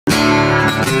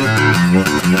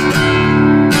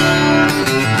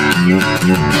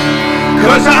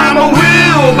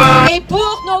Et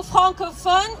pour nos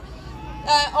francophones,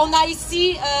 on a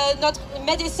ici notre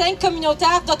médecin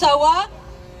communautaire d'Ottawa,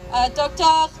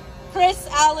 Dr. Chris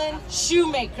Allen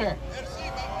Shoemaker.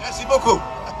 Merci beaucoup.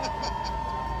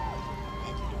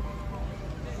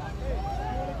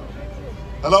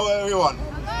 Hello everyone.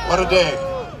 What a day.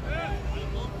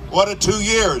 What a 2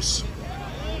 years.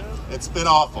 It's been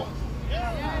awful.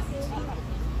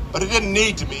 But it didn't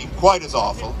need to be quite as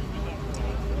awful.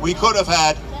 We could have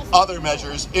had other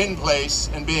measures in place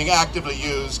and being actively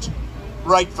used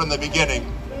right from the beginning.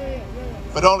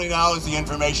 But only now is the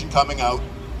information coming out,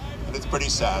 and it's pretty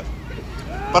sad.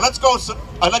 But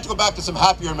I'd like to go back to some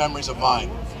happier memories of mine.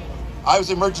 I was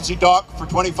emergency doc for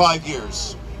 25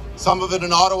 years. Some of it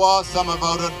in Ottawa, some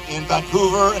about it in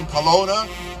Vancouver and Kelowna.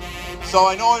 So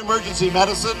I know emergency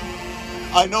medicine.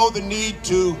 I know the need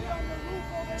to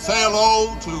say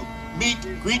hello, to meet,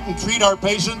 greet, and treat our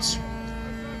patients.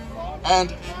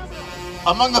 And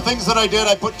among the things that I did,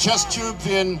 I put chest tubes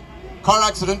in car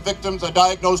accident victims, I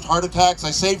diagnosed heart attacks,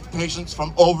 I saved patients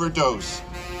from overdose.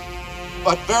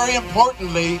 But very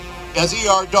importantly, as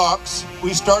ER docs,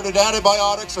 we started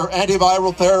antibiotics or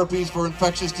antiviral therapies for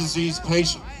infectious disease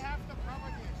patients.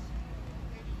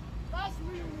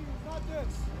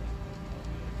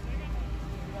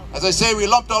 As I say, we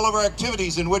lumped all of our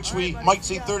activities in which we might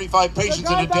see 35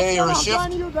 patients in a day or a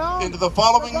shift into the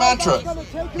following mantra: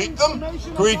 meet them,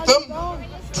 greet them,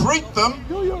 treat them,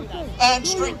 and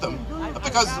street them.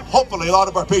 Because hopefully a lot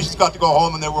of our patients got to go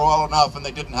home and they were well enough and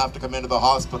they didn't have to come into the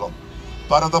hospital.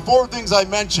 But of the 4 things I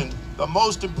mentioned, the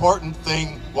most important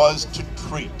thing was to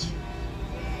treat.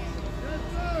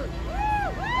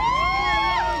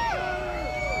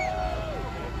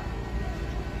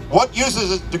 What use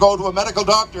is it to go to a medical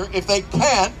doctor if they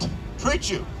can't treat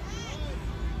you?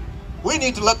 We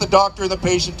need to let the doctor and the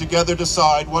patient together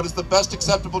decide what is the best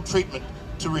acceptable treatment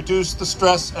to reduce the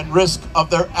stress and risk of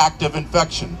their active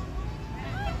infection.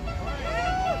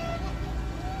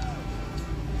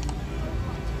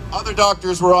 Other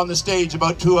doctors were on the stage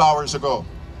about 2 hours ago.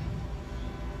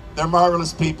 They're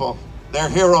marvelous people. They're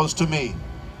heroes to me.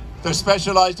 They're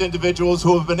specialized individuals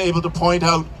who have been able to point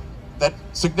out that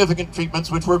significant treatments,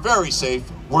 which were very safe,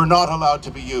 were not allowed to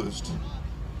be used.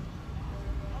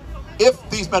 If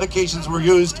these medications were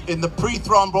used in the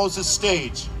pre-thrombosis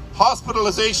stage,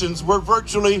 hospitalizations were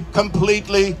virtually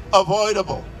completely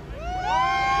avoidable.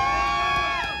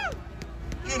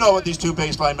 You know what these 2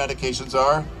 baseline medications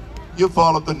are. You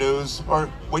followed the news,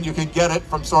 or when you can get it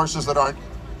from sources that aren't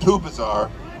too bizarre.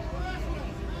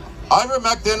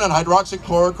 Ivermectin and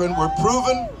hydroxychloroquine were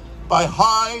proven by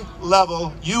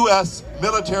high-level US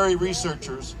military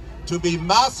researchers to be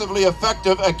massively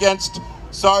effective against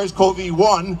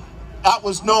SARS-CoV-1. That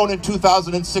was known in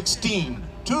 2016.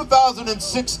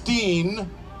 2016,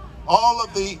 all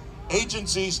of the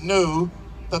agencies knew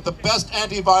that the best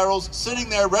antivirals sitting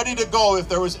there ready to go if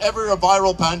there was ever a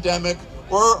viral pandemic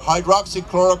were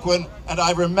hydroxychloroquine and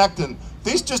ivermectin.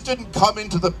 These just didn't come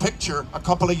into the picture a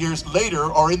couple of years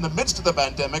later or in the midst of the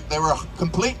pandemic. They were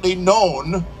completely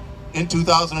known in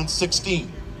 2016.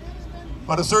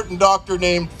 But a certain doctor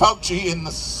named Fauci in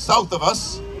the south of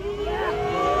us,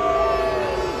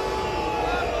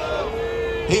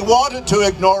 he wanted to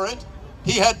ignore it.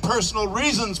 He had personal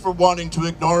reasons for wanting to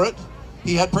ignore it.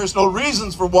 He had personal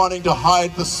reasons for wanting to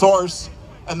hide the source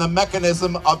and the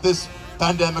mechanism of this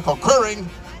pandemic occurring.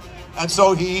 And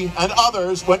so he and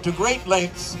others went to great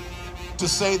lengths to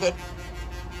say that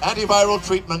antiviral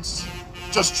treatments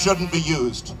just shouldn't be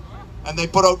used. And they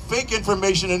put out fake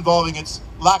information involving its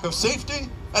lack of safety,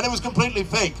 and it was completely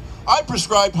fake. I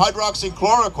prescribed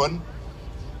hydroxychloroquine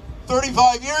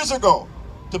 35 years ago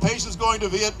to patients going to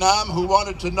Vietnam who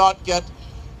wanted to not get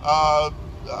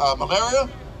malaria.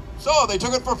 So they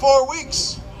took it for 4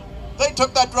 weeks. They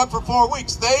took that drug for 4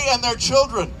 weeks, they and their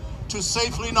children, to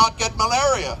safely not get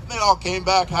malaria. They all came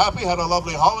back happy, had a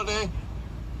lovely holiday.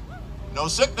 No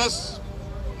sickness,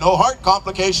 no heart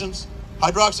complications.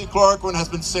 Hydroxychloroquine has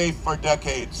been safe for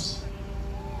decades.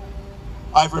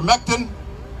 Ivermectin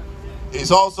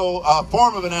is also a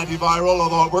form of an antiviral,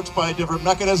 although it works by a different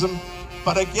mechanism.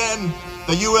 But again,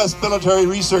 the US military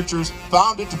researchers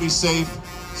found it to be safe,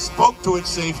 spoke to its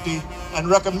safety, and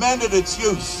recommended its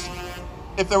use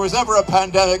if there was ever a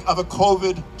pandemic of a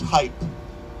COVID type.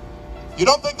 You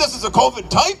don't think this is a COVID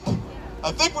type?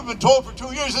 I think we've been told for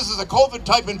 2 years this is a COVID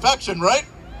type infection, right?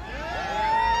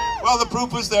 Well, the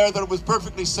proof was there that it was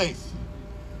perfectly safe.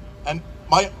 And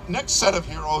my next set of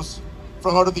heroes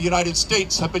from out of the United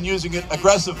States have been using it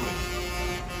aggressively.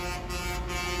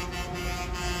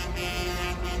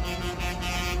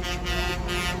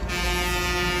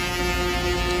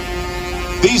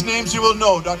 These names you will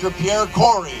know: Dr. Pierre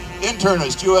Corey,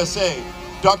 internist, USA.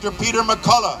 Dr. Peter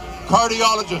McCullough,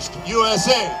 cardiologist,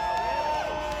 USA.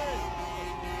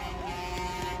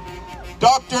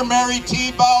 Dr. Mary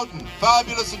T. Bowden,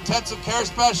 fabulous intensive care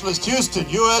specialist, Houston,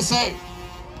 USA.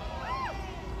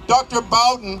 Dr.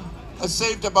 Bowden has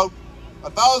saved about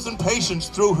 1,000 patients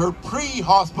through her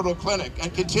pre-hospital clinic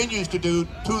and continues to do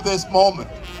to this moment.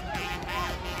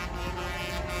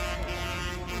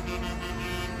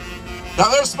 Now,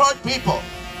 they're smart people.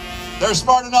 They're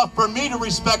smart enough for me to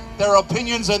respect their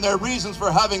opinions and their reasons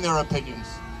for having their opinions.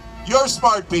 You're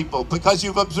smart people because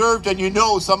you've observed and you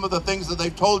know some of the things that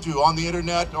they've told you on the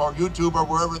internet or YouTube or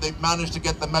wherever they've managed to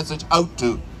get the message out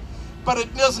to. But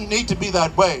it doesn't need to be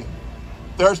that way.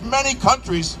 There's many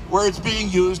countries where it's being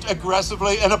used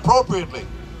aggressively and appropriately.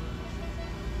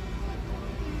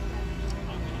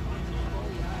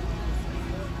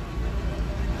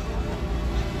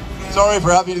 Sorry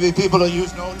for having to be people who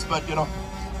use notes, but you know,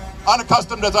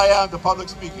 unaccustomed as I am to public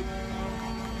speaking.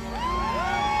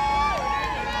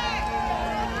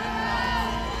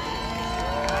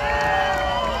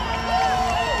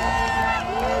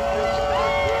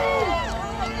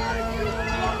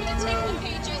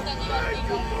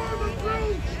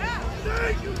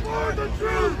 Thank you for the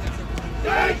truth!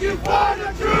 Thank you for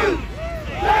the truth!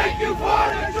 Thank you for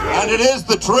the truth! And it is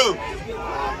the truth.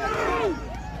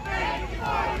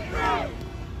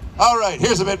 All right,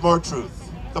 here's a bit more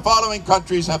truth. The following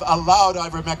countries have allowed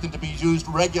ivermectin to be used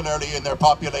regularly in their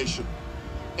population: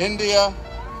 India,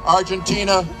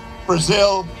 Argentina,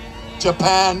 Brazil,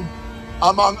 Japan,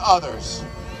 among others.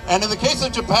 And in the case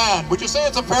of Japan, would you say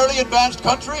it's a fairly advanced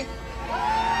country?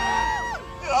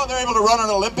 You know, they're able to run an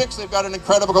Olympics. They've got an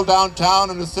incredible downtown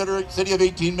and a city of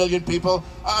 18 million people.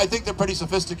 I think they're pretty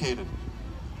sophisticated.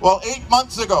 Well, 8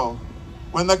 months ago,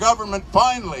 when the government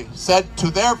finally said to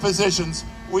their physicians,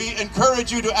 we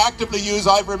encourage you to actively use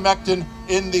ivermectin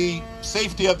in the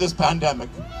safety of this pandemic.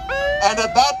 And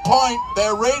at that point,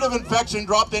 their rate of infection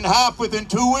dropped in half within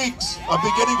 2 weeks of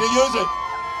beginning to use it.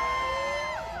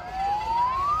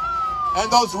 And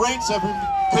those rates have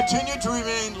continued to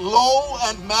remain low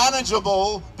and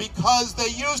manageable because they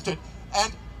used it.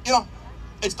 And, you know,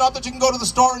 it's not that you can go to the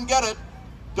store and get it.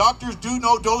 Doctors do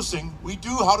know dosing. We do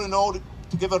how to know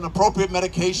to give an appropriate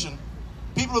medication.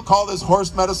 People who call this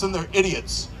horse medicine, they're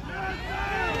idiots.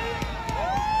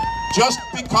 Just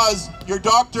because your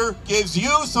doctor gives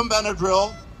you some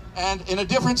Benadryl and in a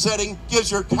different setting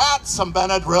gives your cat some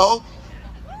Benadryl,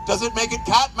 does it make it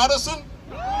cat medicine?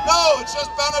 No, it's just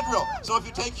Benadryl. So if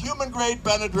you take human-grade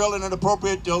Benadryl in an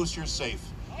appropriate dose, you're safe.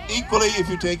 Equally, if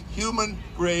you take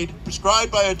human-grade,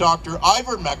 prescribed by a doctor,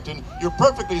 ivermectin, you're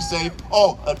perfectly safe.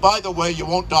 Oh, and by the way, you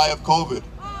won't die of COVID.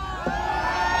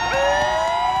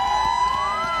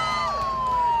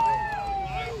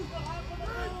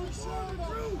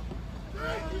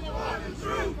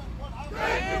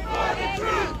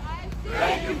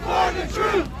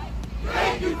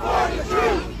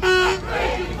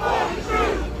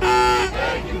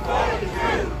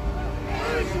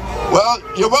 Well,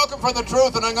 you're welcome for the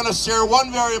truth, and I'm going to share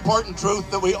one very important truth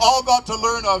that we all got to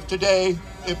learn of today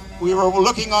if we were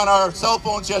looking on our cell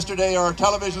phones yesterday or our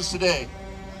televisions today.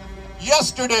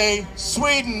 Yesterday,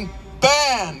 Sweden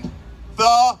banned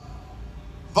the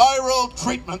viral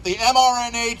treatment, the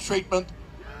mRNA treatment,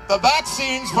 the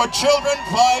vaccines for children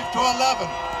 5 to 11.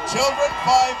 Children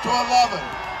 5 to 11.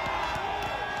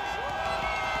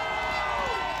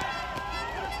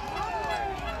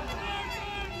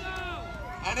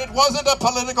 And it wasn't a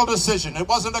political decision. It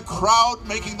wasn't a crowd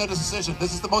making the decision.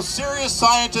 This is the most serious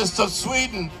scientists of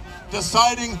Sweden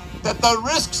deciding that the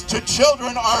risks to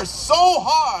children are so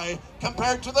high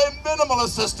compared to the minimal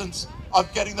assistance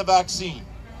of getting the vaccine.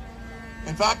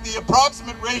 In fact, the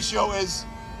approximate ratio is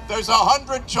there's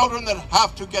 100 children that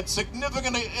have to get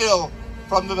significantly ill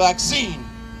from the vaccine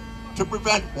to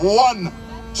prevent one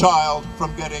child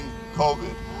from getting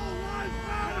COVID.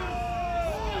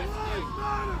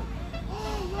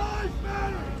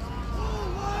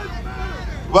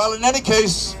 Well, in any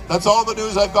case, that's all the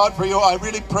news I've got for you. I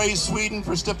really praise Sweden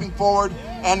for stepping forward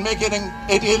and making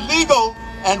it illegal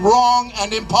and wrong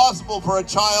and impossible for a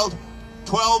child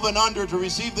 12 and under to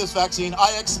receive this vaccine.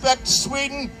 I expect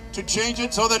Sweden to change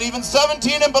it so that even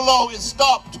 17 and below is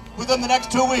stopped within the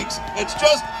next 2 weeks. It's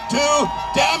just too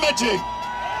damaging.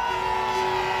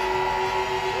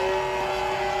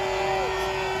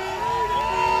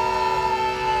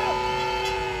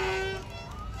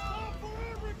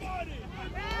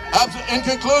 In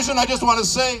conclusion, I just want to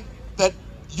say that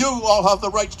you all have the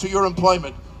rights to your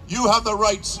employment. You have the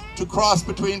rights to cross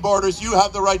between borders. You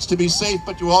have the rights to be safe,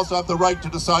 but you also have the right to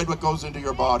decide what goes into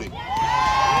your body.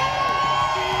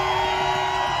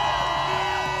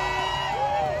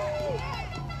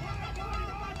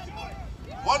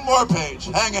 one more page.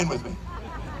 Hang in with me.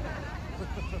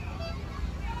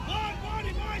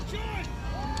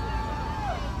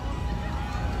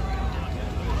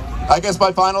 I guess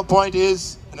my final point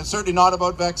is, and it's certainly not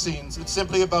about vaccines, it's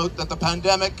simply about that the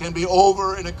pandemic can be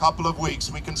over in a couple of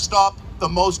weeks. We can stop the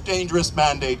most dangerous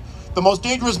mandate. The most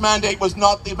dangerous mandate was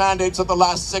not the mandates of the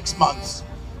last 6 months.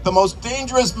 The most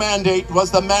dangerous mandate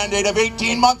was the mandate of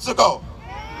 18 months ago.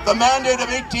 The mandate of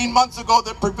 18 months ago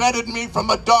that prevented me from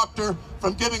a doctor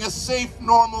from giving a safe,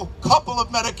 normal couple of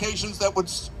medications that would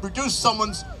reduce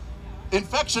someone's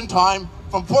infection time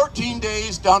from 14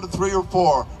 days down to 3 or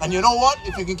 4. And you know what?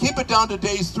 If you can keep it down to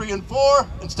days 3 and 4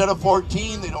 instead of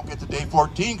 14, they don't get to day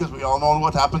 14 because we all know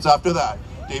what happens after that.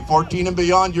 Day 14 and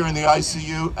beyond, you're in the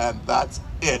ICU, and that's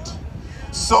it.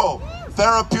 So,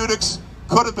 therapeutics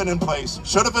could have been in place,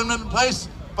 should have been in place,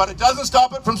 but it doesn't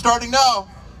stop it from starting now.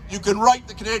 You can write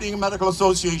the Canadian Medical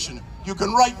Association. You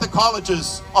can write the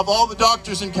colleges of all the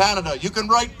doctors in Canada. You can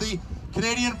write the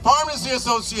Canadian Pharmacy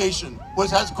Association,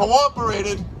 which has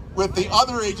cooperated with the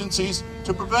other agencies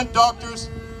to prevent doctors.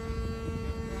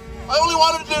 I only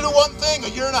wanted to do one thing a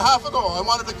year and a half ago. I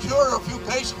wanted to cure a few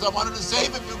patients. I wanted to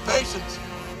save a few patients.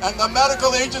 And the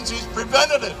medical agencies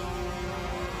prevented it.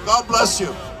 God bless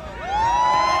you.